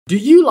Do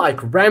you like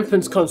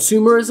rampant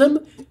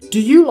consumerism? Do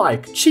you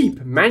like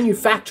cheap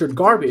manufactured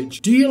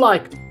garbage? Do you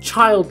like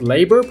child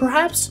labor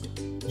perhaps?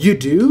 You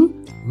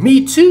do?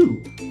 Me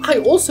too. I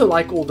also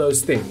like all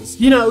those things.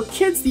 You know,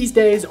 kids these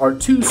days are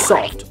too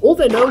soft. All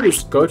they know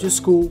is go to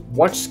school,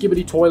 watch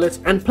Skibbity Toilet,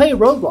 and play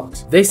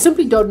Roblox. They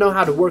simply don't know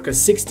how to work a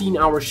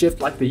 16-hour shift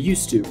like they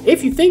used to.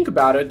 If you think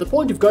about it, the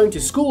point of going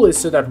to school is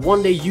so that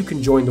one day you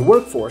can join the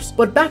workforce.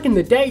 But back in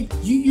the day,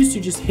 you used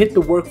to just hit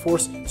the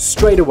workforce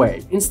straight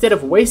away, instead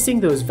of wasting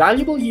those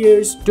valuable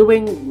years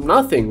doing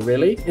nothing,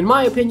 really. In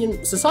my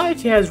opinion,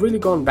 society has really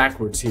gone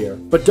backwards here.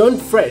 But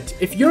don't fret,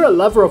 if you're a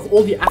lover of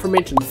all the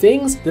aforementioned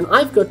things, then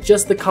I've got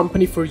just the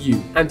company for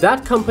you, and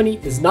that company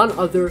is none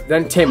other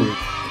than Temu,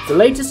 the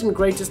latest and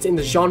greatest in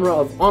the genre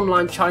of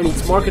online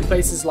Chinese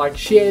marketplaces like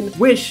Shein,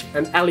 Wish,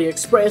 and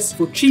AliExpress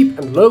for cheap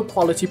and low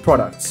quality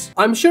products.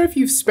 I'm sure if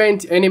you've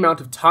spent any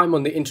amount of time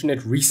on the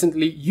internet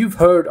recently, you've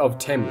heard of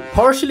Temu.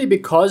 Partially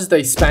because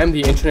they spam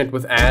the internet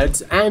with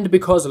ads, and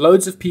because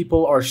loads of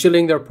people are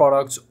shilling their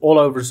products all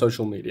over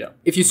social media.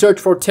 If you search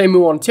for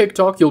Temu on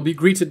TikTok, you'll be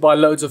greeted by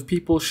loads of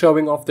people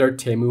showing off their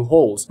Temu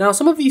hauls. Now,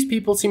 some of these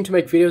people seem to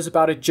make videos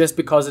about it just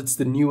because it's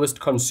the newest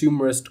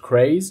consumerist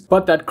craze,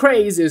 but that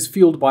craze is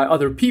fueled by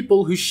other people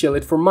who shill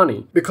it for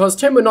money. Because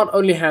Temu not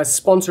only has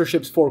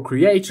sponsorships for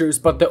creators,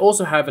 but they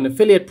also have an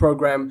affiliate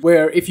program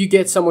where if you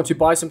get someone to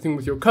buy something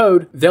with your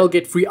code, they'll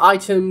get free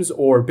items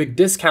or big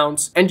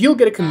discounts, and you'll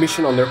get a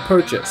commission on their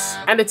purchase.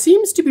 And it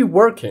seems to be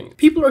working.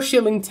 People are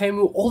shilling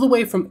Temu all the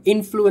way from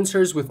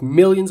influencers with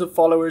millions of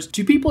followers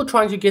to people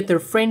trying to get their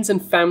friends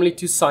and family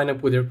to sign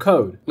up with their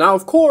code. Now,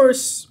 of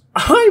course,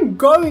 I'm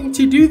going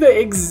to do the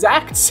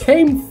exact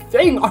same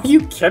thing. Are you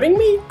kidding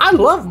me? I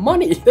love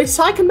money. They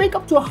say I can make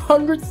up to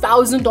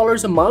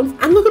 $100,000 a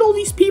month. And look at all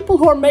these people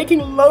who are making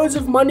loads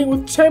of money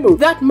with Temu.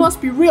 That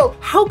must be real.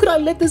 How could I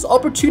let this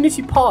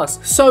opportunity pass?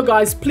 So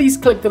guys, please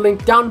click the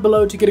link down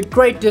below to get a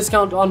great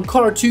discount on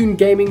cartoon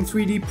gaming,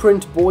 3D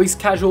print, boys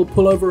casual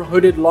pullover,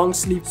 hooded long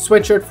sleeve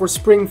sweatshirt for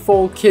spring,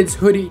 fall, kids,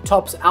 hoodie,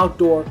 tops,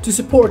 outdoor, to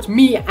support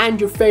me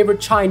and your favorite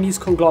Chinese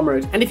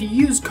conglomerate. And if you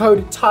use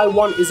code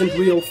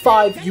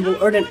Taiwan5, you will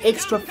earn an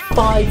extra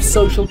 5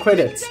 social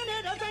credits.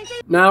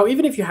 Now,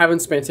 even if you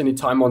haven't spent any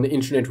time on the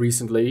internet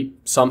recently,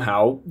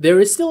 somehow, there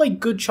is still a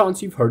good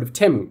chance you've heard of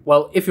Temu.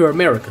 Well, if you're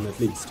American at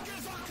least.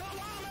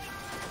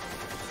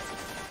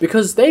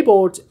 Because they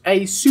bought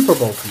a Super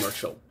Bowl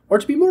commercial. Or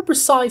to be more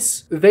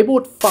precise, they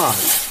bought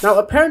 5. Now,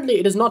 apparently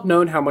it is not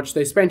known how much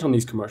they spent on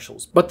these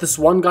commercials, but this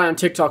one guy on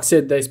TikTok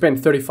said they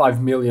spent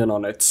 35 million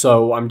on it,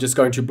 so I'm just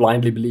going to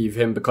blindly believe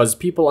him because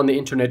people on the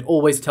internet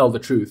always tell the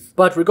truth.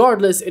 But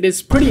regardless, it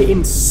is pretty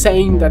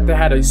insane that they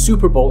had a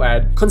Super Bowl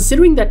ad,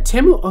 considering that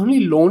Temu only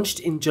launched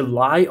in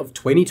July of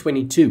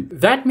 2022.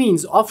 That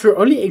means after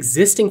only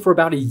existing for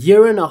about a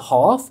year and a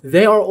half,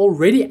 they are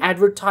already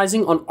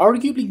advertising on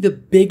arguably the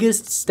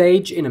biggest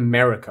stage in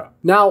America.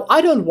 Now,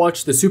 I don't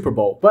watch the Super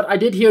Bowl, but I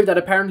did hear that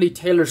apparently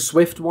Taylor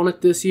Swift won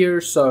it this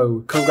year,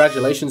 so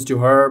congratulations to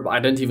her.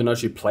 I didn't even know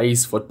she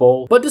plays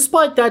football. But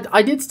despite that,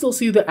 I did still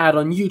see the ad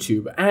on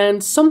YouTube,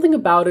 and something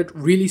about it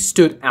really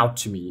stood out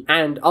to me.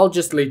 And I'll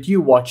just let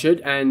you watch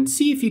it and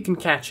see if you can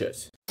catch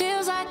it.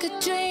 Feels like a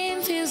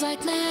dream, feels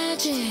like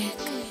magic.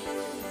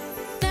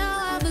 Now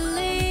I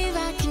believe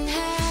I can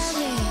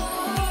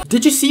have it.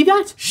 Did you see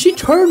that? She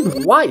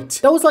turned white.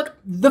 That was like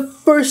the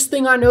first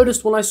thing I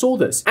noticed when I saw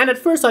this. And at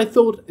first I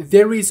thought,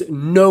 there is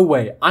no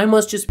way. I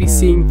must just be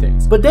seeing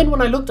things. But then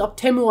when I looked up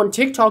Temu on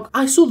TikTok,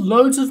 I saw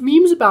loads of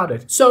memes about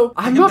it. So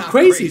I'm not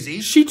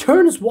crazy. She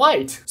turns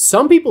white.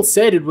 Some people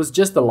said it was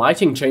just the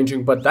lighting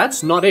changing, but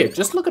that's not it.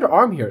 Just look at her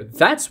arm here.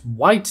 That's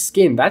white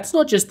skin. That's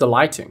not just the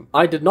lighting.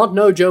 I did not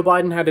know Joe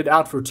Biden had it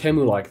out for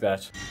Temu like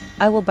that.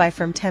 I will buy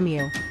from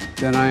Temu.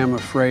 Then I am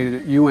afraid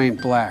that you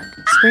ain't black.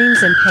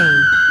 Screams in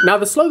pain. Now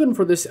the slogan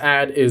for this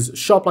ad is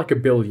shop like a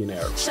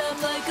billionaire.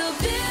 Shop like a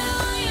billionaire.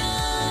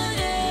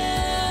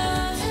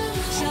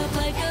 Shop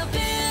like a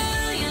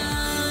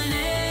billionaire.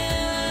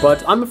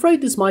 But I'm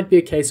afraid this might be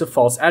a case of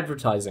false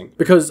advertising,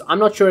 because I'm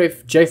not sure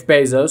if Jeff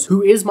Bezos,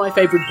 who is my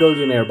favorite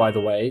billionaire by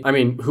the way, I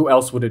mean, who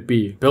else would it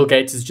be? Bill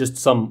Gates is just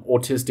some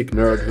autistic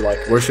nerd who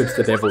like worships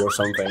the devil or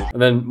something. And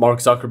then Mark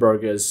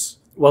Zuckerberg is,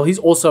 well, he's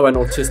also an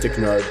autistic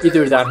nerd.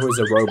 Either that or he's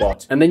a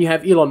robot. And then you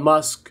have Elon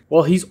Musk.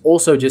 Well, he's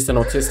also just an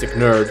autistic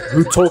nerd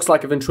who talks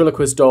like a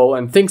ventriloquist doll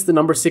and thinks the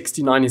number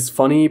 69 is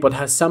funny, but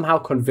has somehow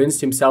convinced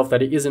himself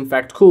that he is in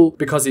fact cool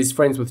because he's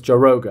friends with Joe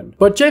Rogan.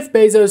 But Jeff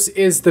Bezos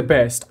is the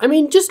best. I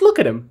mean, just look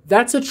at him.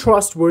 That's a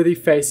trustworthy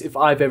face if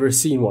I've ever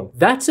seen one.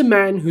 That's a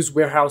man whose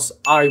warehouse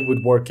I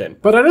would work in.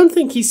 But I don't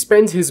think he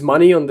spends his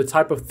money on the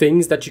type of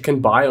things that you can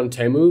buy on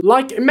Temu.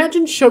 Like,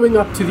 imagine showing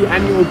up to the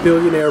annual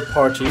billionaire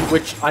party,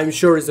 which I'm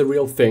sure is a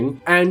real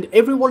thing, and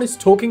everyone is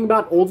talking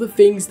about all the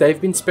things they've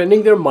been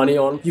spending their money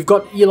on. You've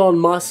got Elon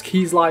Musk,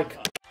 he's like,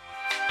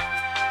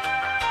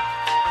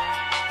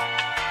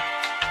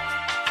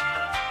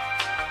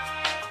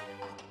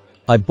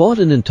 I bought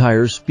an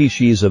entire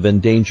species of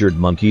endangered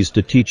monkeys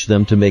to teach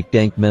them to make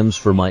dank memes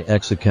for my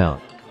ex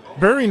account.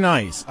 Very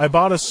nice. I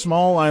bought a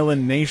small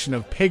island nation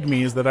of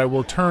pygmies that I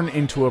will turn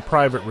into a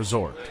private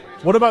resort.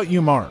 What about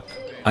you, Mark?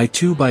 I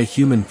too buy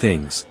human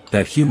things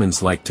that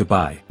humans like to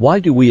buy. Why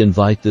do we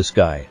invite this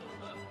guy?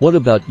 What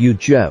about you,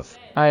 Jeff?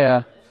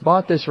 I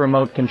bought this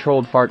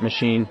remote-controlled fart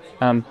machine.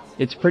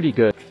 It's pretty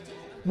good.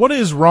 What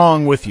is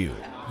wrong with you?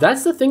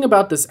 That's the thing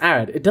about this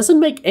ad, it doesn't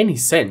make any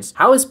sense.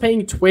 How is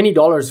paying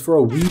 $20 for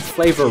a weed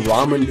flavor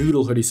ramen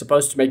noodle hoodie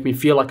supposed to make me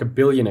feel like a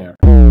billionaire?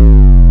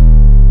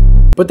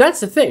 But that's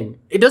the thing,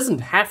 it doesn't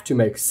have to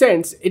make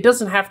sense, it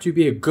doesn't have to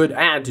be a good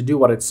ad to do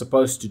what it's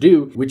supposed to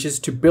do, which is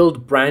to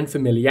build brand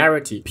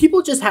familiarity.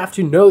 People just have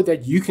to know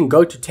that you can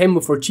go to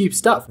Temu for cheap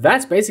stuff.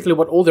 That's basically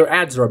what all their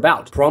ads are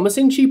about.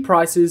 Promising cheap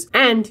prices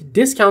and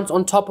discounts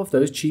on top of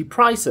those cheap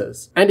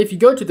prices. And if you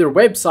go to their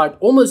website,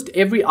 almost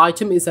every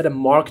item is at a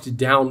marked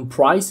down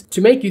price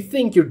to make you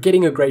think you're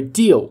getting a great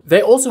deal.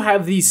 They also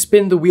have these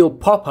spin the wheel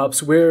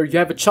pop-ups where you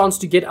have a chance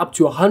to get up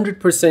to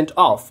 100%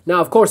 off.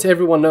 Now, of course,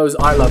 everyone knows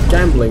I love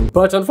gambling,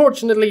 but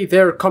unfortunately,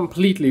 they're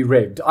completely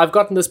rigged. I've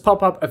gotten this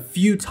pop-up a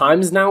few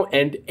times now,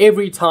 and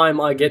every time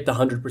I get the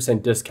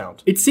 100%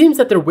 discount. It seems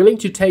that they're willing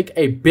to take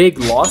a big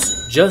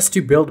loss just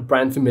to build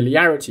brand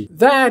familiarity.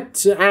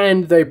 That,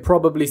 and they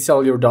probably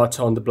sell your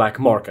data on the black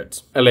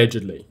market,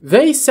 allegedly.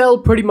 They sell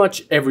pretty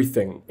much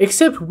everything,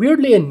 except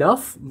weirdly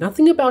enough,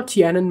 nothing about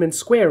Tiananmen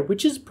Square,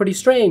 which is pretty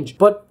strange.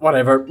 But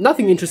whatever,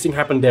 nothing interesting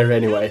happened there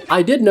anyway.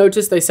 I did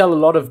notice they sell a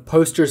lot of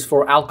posters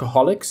for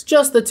alcoholics,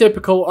 just the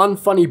typical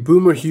unfunny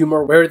boomer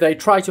humor where they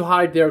try to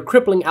hide their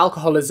crippling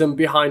alcoholism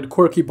behind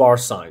quirky bar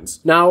signs.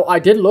 Now, I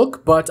did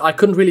look, but I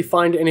couldn't really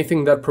find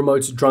anything that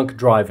promotes drunk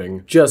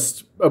driving.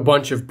 Just a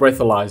bunch of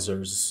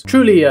breathalyzers.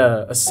 Truly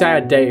a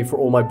sad day for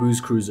all my booze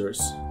cruisers.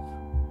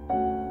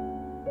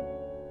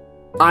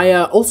 I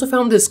also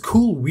found this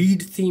cool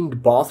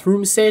weed-themed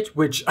bathroom set,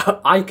 which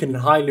I can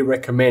highly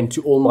recommend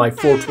to all my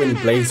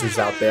 420 blazers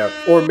out there.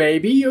 Or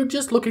maybe you're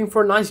just looking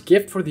for a nice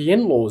gift for the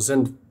in-laws,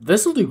 and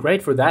this will do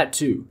great for that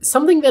too.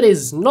 Something that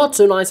is not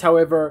so nice,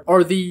 however,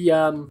 are the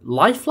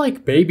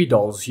lifelike baby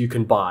dolls you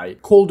can buy,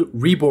 called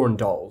reborn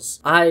dolls.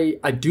 I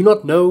do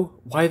not know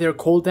why they're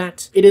called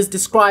that. It is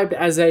described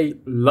as a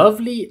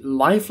lovely,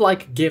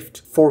 lifelike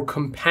gift for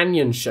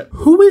companionship.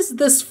 Who is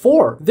this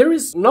for? There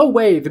is no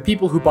way the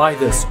people who buy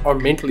this are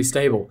mentally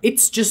stable.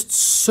 It's just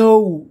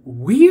so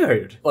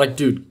weird. Like,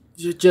 dude,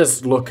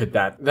 just look at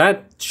that.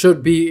 That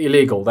should be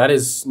illegal. That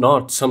is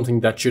not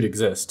something that should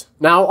exist.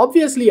 Now,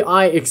 obviously,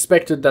 I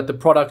expected that the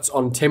products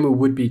on Temu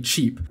would be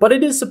cheap, but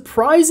it is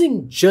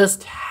surprising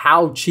just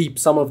how cheap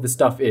some of the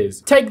stuff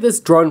is. Take this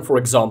drone, for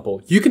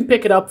example. You can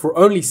pick it up for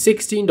only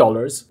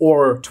 $16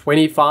 or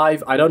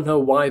 $25. I don't know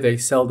why they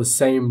sell the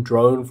same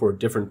drone for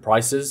different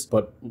prices,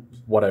 but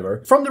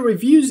whatever. From the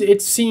reviews,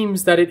 it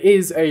seems that it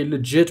is a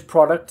legit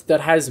product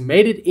that has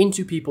made it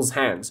into people's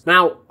hands.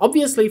 Now,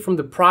 obviously, from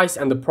the price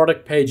and the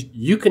product page,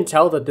 you can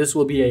tell that this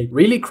will be a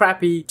really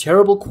crappy,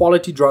 terrible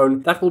quality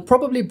drone that will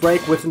probably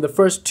break within the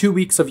first 2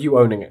 weeks of you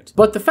owning it.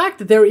 But the fact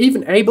that they're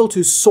even able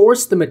to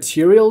source the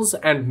materials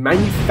and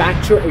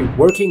manufacture a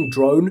working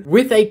drone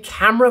with a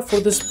camera for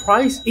this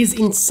price is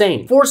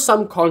insane. For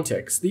some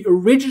context, the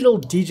original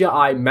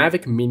DJI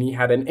Mavic Mini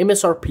had an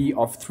MSRP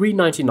of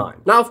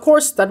 $399. Now, of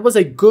course, that was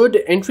a good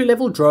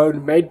entry-level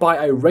drone made by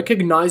a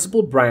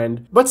recognizable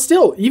brand, but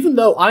still, even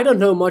though I don't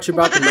know much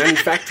about the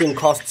manufacturing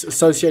costs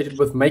associated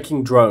with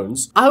making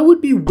drones, I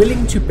would be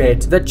willing to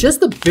bet that just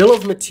the bill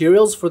of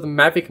materials for the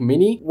Mavic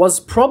Mini was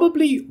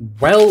probably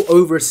well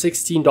over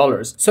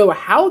 $16. So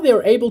how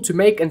they're able to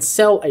make and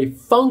sell a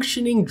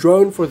functioning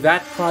drone for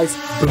that price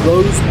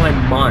blows my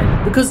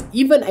mind, because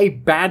even a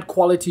bad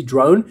quality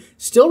drone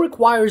still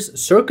requires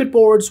circuit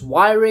boards,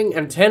 wiring,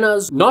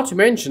 antennas, not to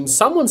mention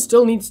someone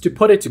still needs to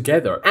put it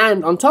together,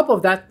 and on top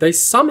of that, they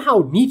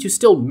somehow need to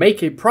still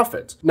make a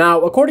profit.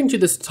 Now, according to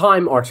this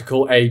Time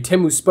article, a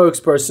Temu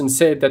spokesperson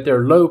said that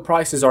their low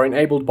prices are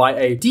enabled by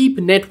a deep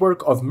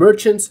network of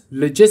merchants,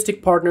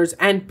 logistic partners,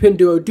 and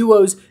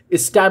Pinduoduo's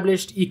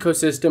established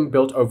ecosystem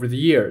built over the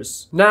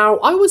years. Now,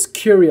 I was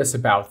curious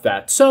about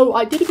that, so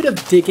I did a bit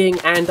of digging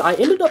and I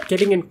ended up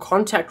getting in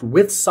contact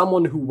with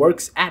someone who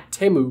works at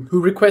Temu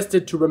who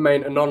requested to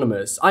remain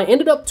anonymous. I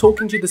ended up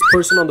talking to this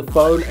person on the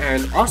phone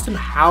and asked him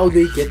how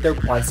they get their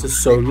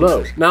prices so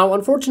low. Now,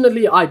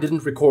 unfortunately, I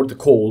didn't record the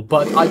call,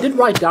 but I did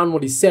write down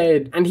what he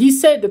said, and he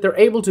said that they're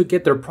able to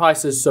get their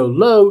prices so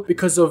low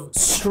because of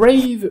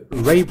slave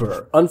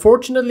labor.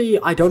 Unfortunately,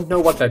 I don't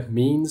know what that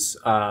means.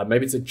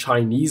 Maybe it's a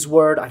Chinese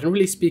word. I don't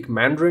really speak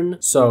Mandarin,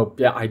 so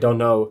yeah, I don't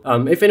know.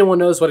 If anyone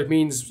knows what it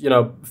means, you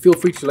know, feel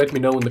free to let me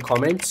know in the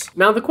comments.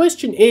 Now, the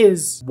question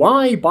is,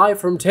 why buy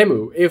from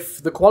Temu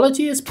if the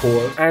quality is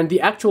poor and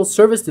the actual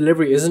service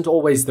delivery isn't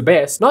always the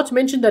best? Not to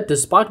mention that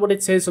despite what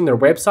it says on their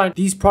website,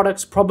 these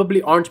products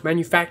probably aren't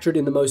manufactured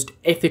in the most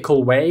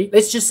ethical way.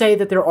 Let's just say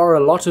that there are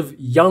a lot of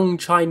young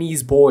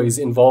Chinese boys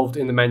involved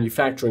in the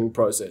manufacturing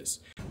process.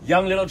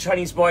 Young little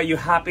Chinese boy, you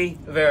happy?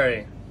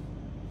 Very.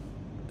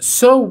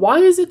 So why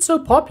is it so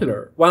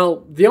popular?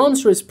 Well, the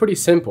answer is pretty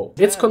simple.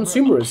 It's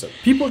consumerism.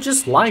 People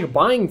just like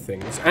buying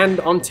things,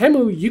 and on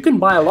Temu you can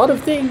buy a lot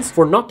of things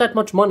for not that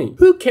much money.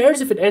 Who cares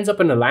if it ends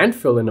up in a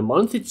landfill in a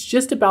month? It's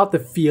just about the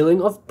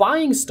feeling of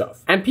buying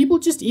stuff. And people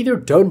just either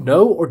don't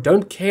know or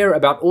don't care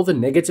about all the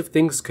negative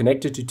things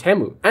connected to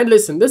Temu. And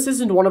listen, this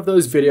isn't one of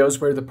those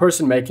videos where the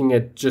person making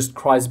it just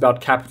cries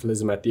about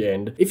capitalism at the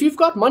end. If you've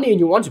got money and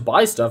you want to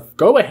buy stuff,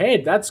 go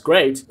ahead, that's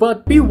great.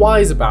 But be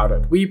wise about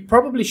it. We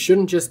probably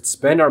shouldn't just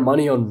spend our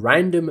money on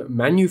random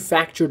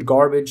manufactured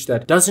garbage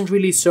that doesn't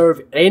really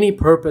serve any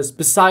purpose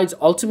besides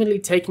ultimately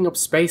taking up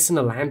space in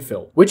a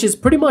landfill, which is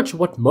pretty much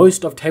what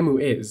most of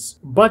Temu is.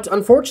 But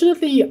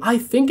unfortunately, I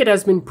think it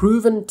has been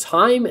proven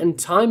time and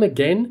time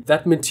again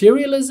that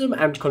materialism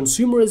and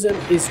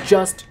consumerism is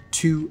just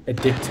too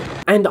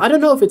addictive. And I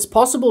don't know if it's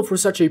possible for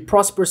such a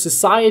prosperous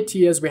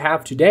society as we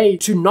have today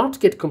to not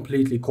get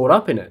completely caught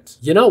up in it.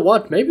 You know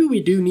what? Maybe we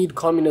do need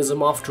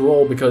communism after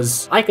all,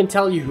 because I can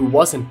tell you who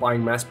wasn't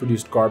buying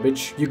mass-produced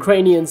garbage: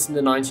 Ukrainians in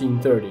the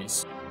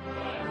 1930s.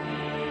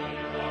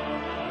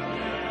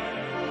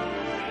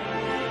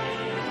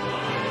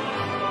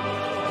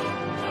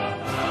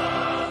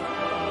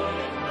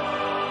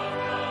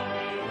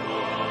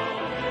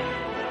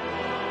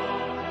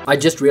 I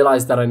just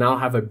realized that I now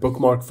have a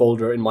bookmark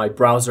folder in my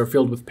browser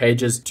filled with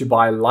pages to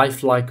buy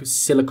lifelike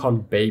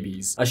silicone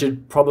babies. I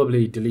should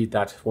probably delete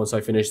that once I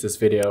finish this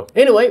video.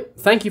 Anyway,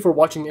 thank you for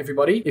watching,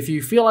 everybody. If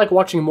you feel like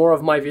watching more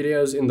of my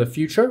videos in the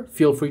future,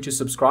 feel free to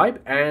subscribe,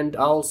 and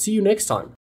I'll see you next time.